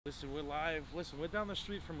Listen, we're live. Listen, we're down the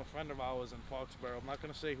street from a friend of ours in Foxborough. I'm not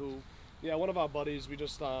going to say who. Yeah, one of our buddies. We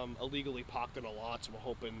just illegally parked in a lot, so we're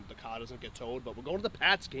hoping the car doesn't get towed. But we're going to the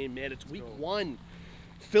Pats game, man. It's week 1.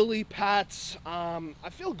 Philly Pats. I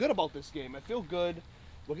feel good about this game. I feel good.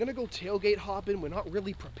 We're going to go tailgate hopping. We're not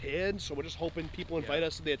really prepared, so we're just hoping people invite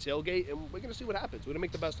us to their tailgate, and we're going to see what happens. We're going to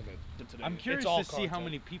make the best of it today. I'm curious to see how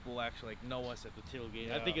many people actually know us at the tailgate.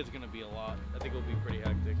 Yeah. I think it's going to be a lot. I think it'll be pretty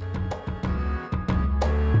hectic.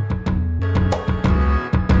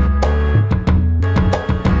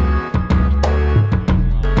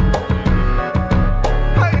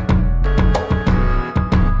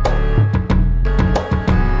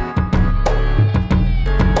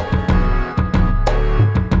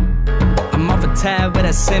 Tab with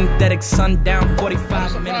a synthetic sundown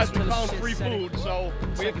 45 minutes. We found free food, so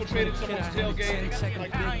we infiltrated someone's tailgate.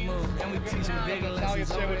 Like, and we teach them big Italian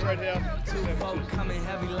sandwich right here. Two folk coming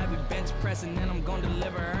heavy like we bench pressing, and I'm gonna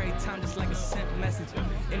deliver every time just like a sent message.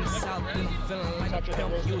 In the south, and I'm feeling like a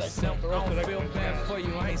pimp. You a simp. I don't feel bad for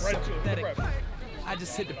you. I ain't sympathetic. I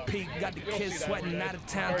just hit the peak, got the kids sweating, out of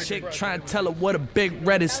town chick trying to tell her what a big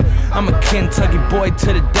red is. I'm a Kentucky boy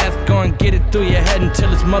to the death, go and get it through your head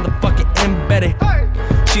until it's motherfucking embedded.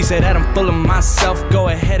 She said that I'm full of myself, go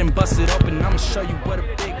ahead and bust it open, I'ma show you what a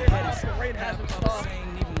big head is.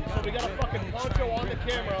 We got a fucking poncho on the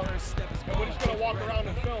camera, and we're just gonna walk around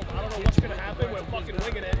and film. I don't know what's gonna happen, we're fucking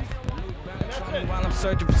winging it. While I'm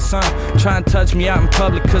searching for sun, try to touch me out in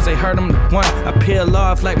public cause they heard I'm the one. I peel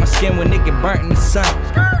off like my skin when it get burnt in the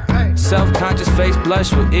sun. Self-conscious face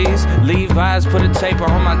blush with ease. Levi's put a taper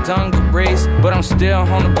on my dungarees, but I'm still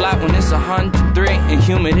on the block when it's 103 and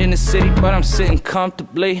humid in the city, but I'm sitting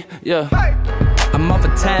comfortably, yeah. I'm off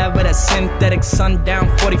a tab with that synthetic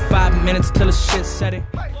sundown 45 minutes till the shit set it.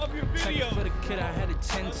 Check it for the kid, I had a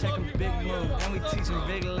chin checking big move, and we teaching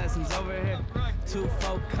big lessons over here. Two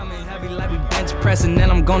folk coming heavy like we bench pressing,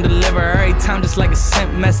 and I'm gonna deliver every time just like a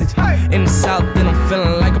sent message. In the south, then I'm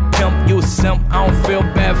feeling like a pimp. You a simp, I don't feel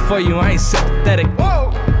bad for you, I ain't sympathetic.